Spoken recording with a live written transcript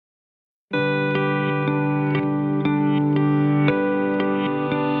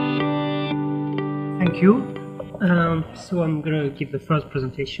Thank you. So I'm going to give the first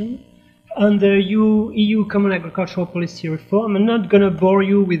presentation. On the EU Common Agricultural Policy Reform, I'm not going to bore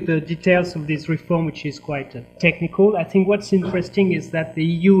you with the details of this reform, which is quite technical. I think what's interesting is that the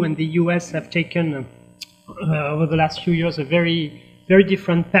EU and the US have taken, over the last few years, a very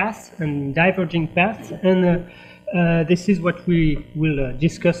different path and diverging path. And this is what we will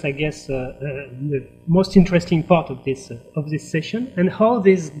discuss, I guess, the most interesting part of this session, and how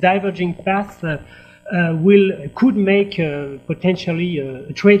this diverging path could make potentially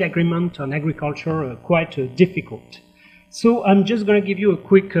a trade agreement on agriculture quite difficult. So I'm just going to give you a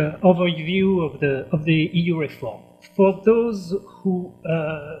quick overview of the EU reform. For those who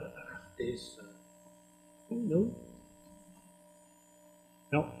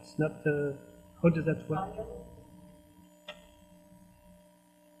no, it's not. How does that work?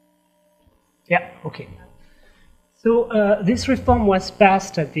 Yeah, okay. So this reform was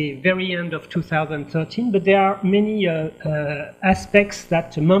passed at the very end of 2013, but there are many aspects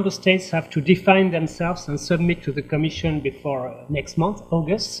that member states have to define themselves and submit to the Commission before next month,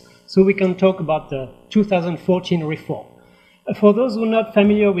 August. So we can talk about the 2014 reform. For those who are not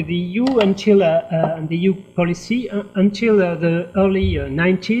familiar with the EU, until the EU policy, until the early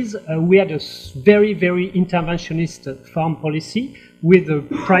 90s, we had a very interventionist farm policy, with the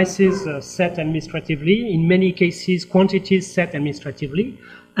prices set administratively, in many cases quantities set administratively.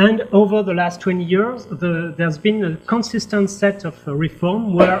 And over the last 20 years, there's been a consistent set of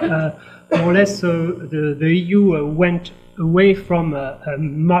reform where more or less the EU went away from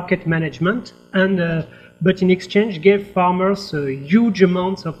market management, and but in exchange gave farmers huge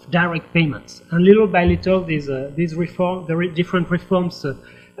amounts of direct payments. And little by little, these different reforms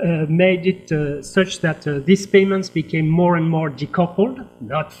made it such that these payments became more and more decoupled,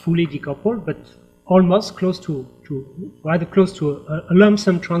 not fully decoupled, but almost rather close to a lump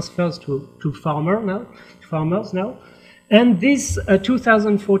sum transfers to farmers now. And this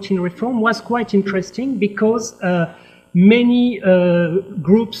 2014 reform was quite interesting because many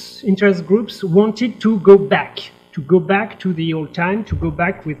interest groups wanted to go back to the old time, to go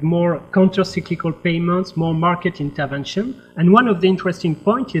back with more counter-cyclical payments, more market intervention. And one of the interesting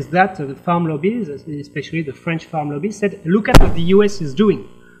points is that the farm lobbies, especially the French farm lobby, said, look at what the US is doing.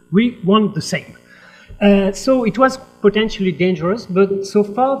 We want the same. So it was potentially dangerous, but so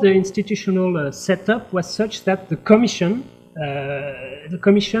far the institutional setup was such that the Commission,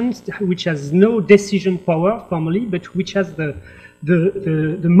 which has no decision power formally, but which has the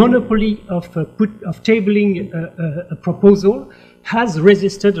monopoly of tabling a proposal, has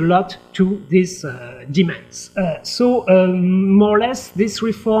resisted a lot to these demands. So more or less, this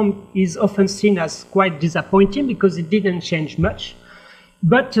reform is often seen as quite disappointing because it didn't change much.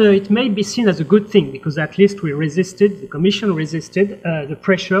 But it may be seen as a good thing because at least the Commission resisted the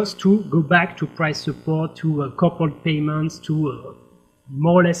pressures to go back to price support, to coupled payments, to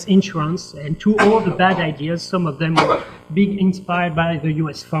more or less insurance, and to all the bad ideas. Some of them were being inspired by the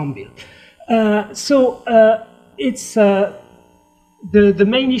US Farm Bill. It's the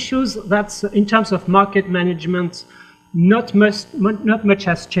main issues that, in terms of market management, not much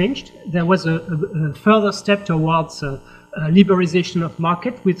has changed. There was a further step towards liberalization of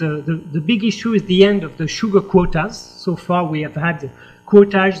market, with the big issue is the end of the sugar quotas. So far we have had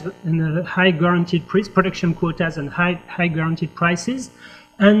quotas and high guaranteed price, production quotas and high guaranteed prices.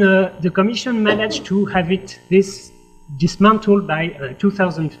 And the Commission managed to have this dismantled by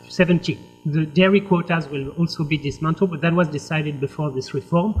 2017. The dairy quotas will also be dismantled, but that was decided before this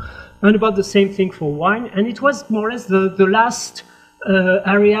reform. And about the same thing for wine. And it was more or less the last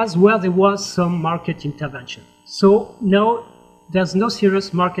areas where there was some market intervention. So now there's no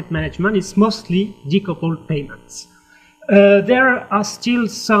serious market management. It's mostly decoupled payments. There are still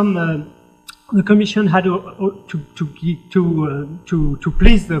some. The Commission had to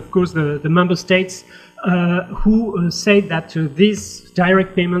please, of course, the member states who said that these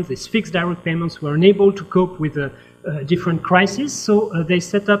direct payments, these fixed direct payments, were unable to cope with different crises. So they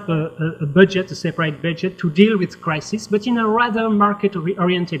set up a budget, a separate budget, to deal with crisis, but in a rather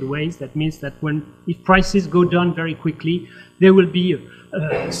market-oriented ways. That means that if prices go down very quickly, there will be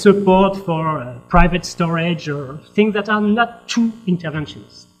support for private storage or things that are not too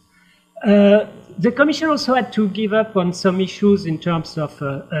interventionist. The Commission also had to give up on some issues in terms of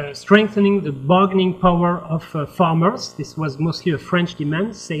strengthening the bargaining power of farmers. This was mostly a French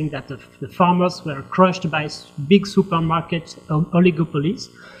demand, saying that the farmers were crushed by big supermarket oligopolies.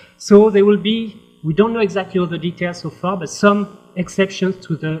 So there will be, we don't know exactly all the details so far, but some exceptions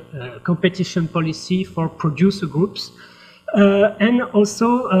to the competition policy for producer groups. And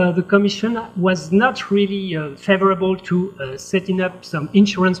also the Commission was not really favorable to setting up some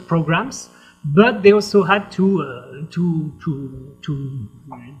insurance programs but they also had to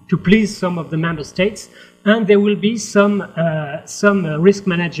please some of the member states, and there will be some risk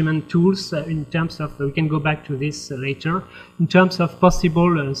management tools in terms of, we can go back to this later, in terms of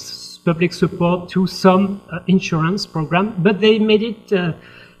possible public support to some insurance program, but they made it,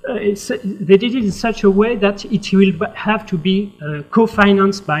 they did it in such a way that it will have to be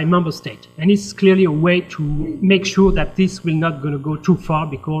co-financed by member state, and it's clearly a way to make sure that this will not going to go too far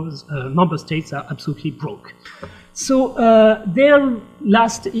because member states are absolutely broke. So their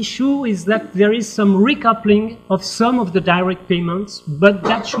last issue is that there is some recoupling of some of the direct payments, but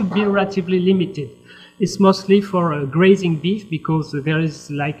that should be relatively limited. It's mostly for grazing beef because there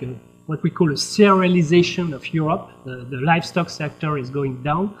is like what we call a serialization of Europe. The livestock sector is going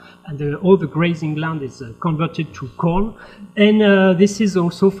down, and all the grazing land is converted to corn. And this is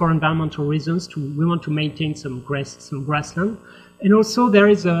also for environmental reasons. We want to maintain some grassland. And also there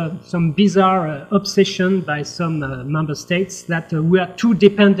is some bizarre obsession by some member states that we are too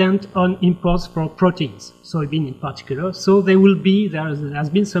dependent on imports for proteins, soybean in particular. So there has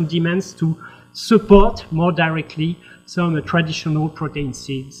been some demands to support more directly some traditional protein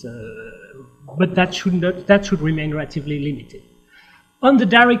seeds, but that should remain relatively limited. On the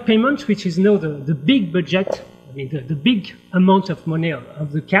direct payments, which is now the big budget, I mean the big amount of money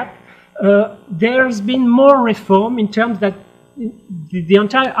of the cap, there has been more reform in terms that the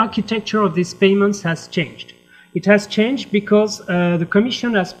entire architecture of these payments has changed. It has changed because the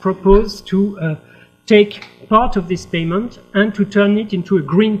Commission has proposed to take part of this payment and to turn it into a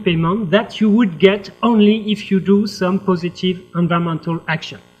green payment that you would get only if you do some positive environmental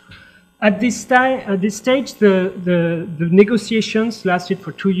action. At this stage, the negotiations lasted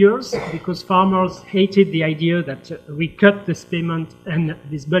for 2 years because farmers hated the idea that we cut this payment and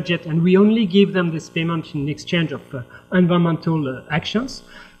this budget and we only give them this payment in exchange of environmental actions.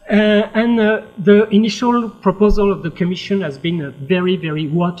 The initial proposal of the Commission has been very, very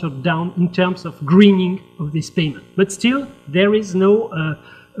watered down in terms of greening of this payment. But still, there is no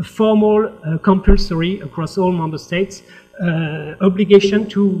formal compulsory across all member states obligation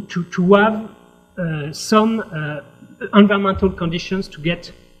to have some environmental conditions to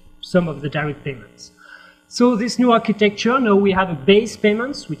get some of the direct payments. So this new architecture, now we have a base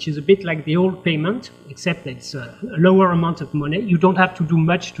payments, which is a bit like the old payment, except that it's a lower amount of money. You don't have to do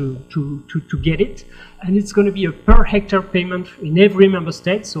much to get it. And it's going to be a per hectare payment in every member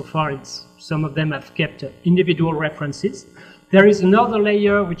state. So far, some of them have kept individual references. There is another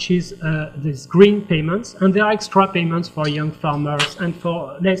layer, which is these green payments, and there are extra payments for young farmers and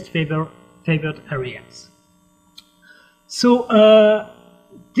for less favored areas. So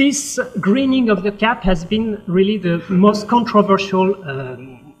this greening of the cap has been really the most controversial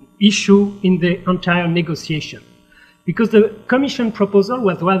issue in the entire negotiation, because the Commission proposal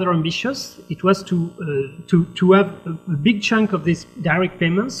was rather ambitious. It was to have a big chunk of these direct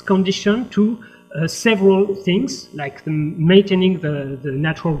payments conditioned to several things, like maintaining the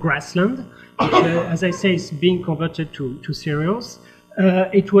natural grassland, which, as I say, is being converted to cereals.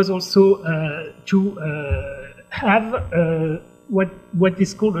 It was also to have what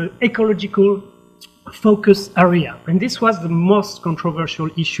is called an ecological focus area. And this was the most controversial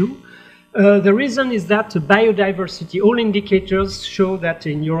issue. The reason is that biodiversity, all indicators show that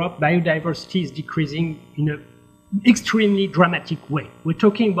in Europe, biodiversity is decreasing in an extremely dramatic way. We're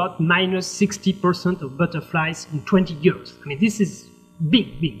talking about minus 60% of butterflies in 20 years. I mean, this is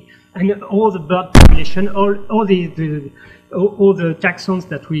big. And all the bird population, all the taxons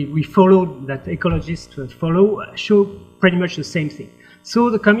that we follow, that ecologists follow, show pretty much the same thing. So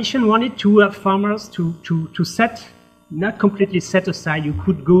the Commission wanted to have farmers to set, not completely set aside. You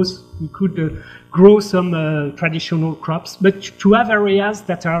could grow some traditional crops, but to have areas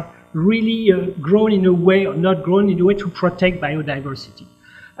that are really grown in a way or not grown in a way to protect biodiversity.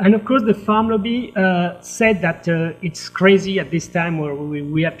 And of course, the farm lobby said that it's crazy at this time where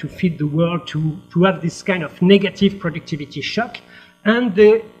we have to feed the world to have this kind of negative productivity shock. And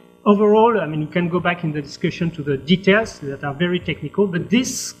the overall, I mean, you can go back in the discussion to the details that are very technical, but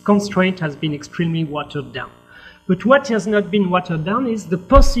this constraint has been extremely watered down. But what has not been watered down is the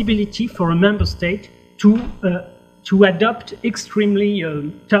possibility for a member state to adopt extremely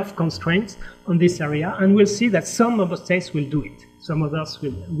tough constraints on this area, and we'll see that some member states will do it, some others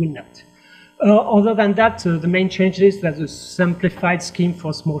will not. Other than that, the main change is that the simplified scheme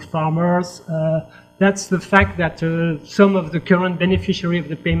for small farmers, that's the fact that some of the current beneficiaries of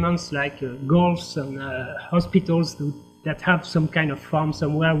the payments, like golfs and hospitals that have some kind of farm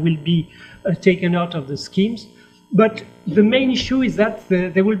somewhere, will be taken out of the schemes. But the main issue is that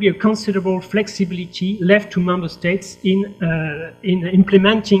there will be a considerable flexibility left to member states in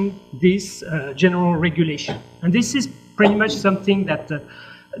implementing this general regulation. And this is pretty much something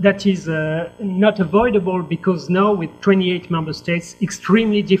that is not avoidable, because now with 28 member states,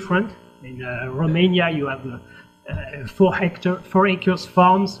 extremely different. In Romania, you have 4 acres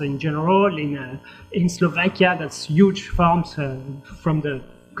farms in general. In Slovakia, that's huge farms from the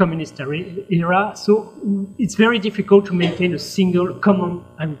communist era. So it's very difficult to maintain a single common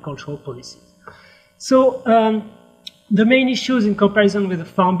agricultural policy. So the main issues in comparison with the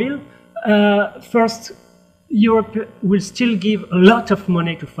Farm Bill, first, Europe will still give a lot of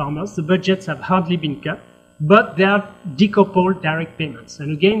money to farmers. The budgets have hardly been cut, but they are decoupled direct payments.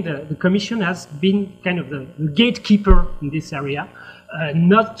 And again, the Commission has been kind of the gatekeeper in this area.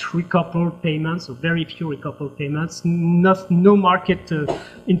 Not recoupled payments, or very few recoupled payments, no market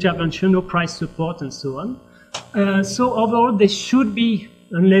intervention, no price support, and so on. So overall, there should be,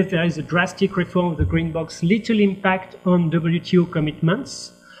 unless there is a drastic reform of the Green Box, little impact on WTO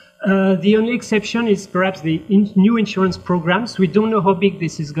commitments. The only exception is perhaps the new insurance programs. We don't know how big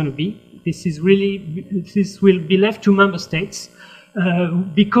this is going to be. This will be left to member states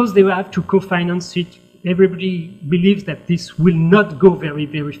because they will have to co-finance it. Everybody believes that this will not go very,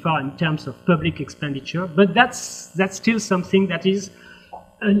 very far in terms of public expenditure, but that's still something that is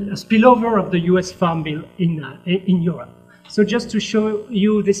a spillover of the US Farm Bill in Europe. So just to show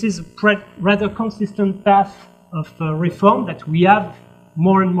you, this is a rather consistent path of reform, that we have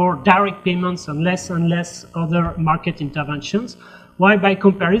more and more direct payments and less other market interventions. While by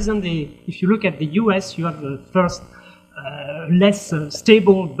comparison, if you look at the US, you have the first less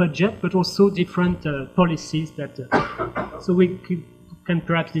stable budget, but also different policies that. So we can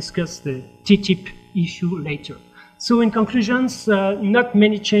perhaps discuss the TTIP issue later. So in conclusions, not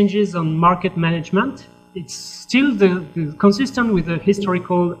many changes on market management. It's still consistent with the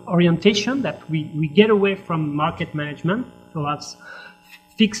historical orientation that we get away from market management towards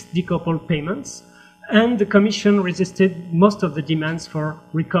fixed decoupled payments. And the Commission resisted most of the demands for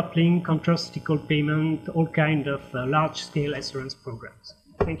recoupling, countercyclical payment, all kind of large-scale assurance programs.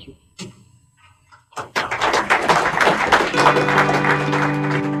 Thank you.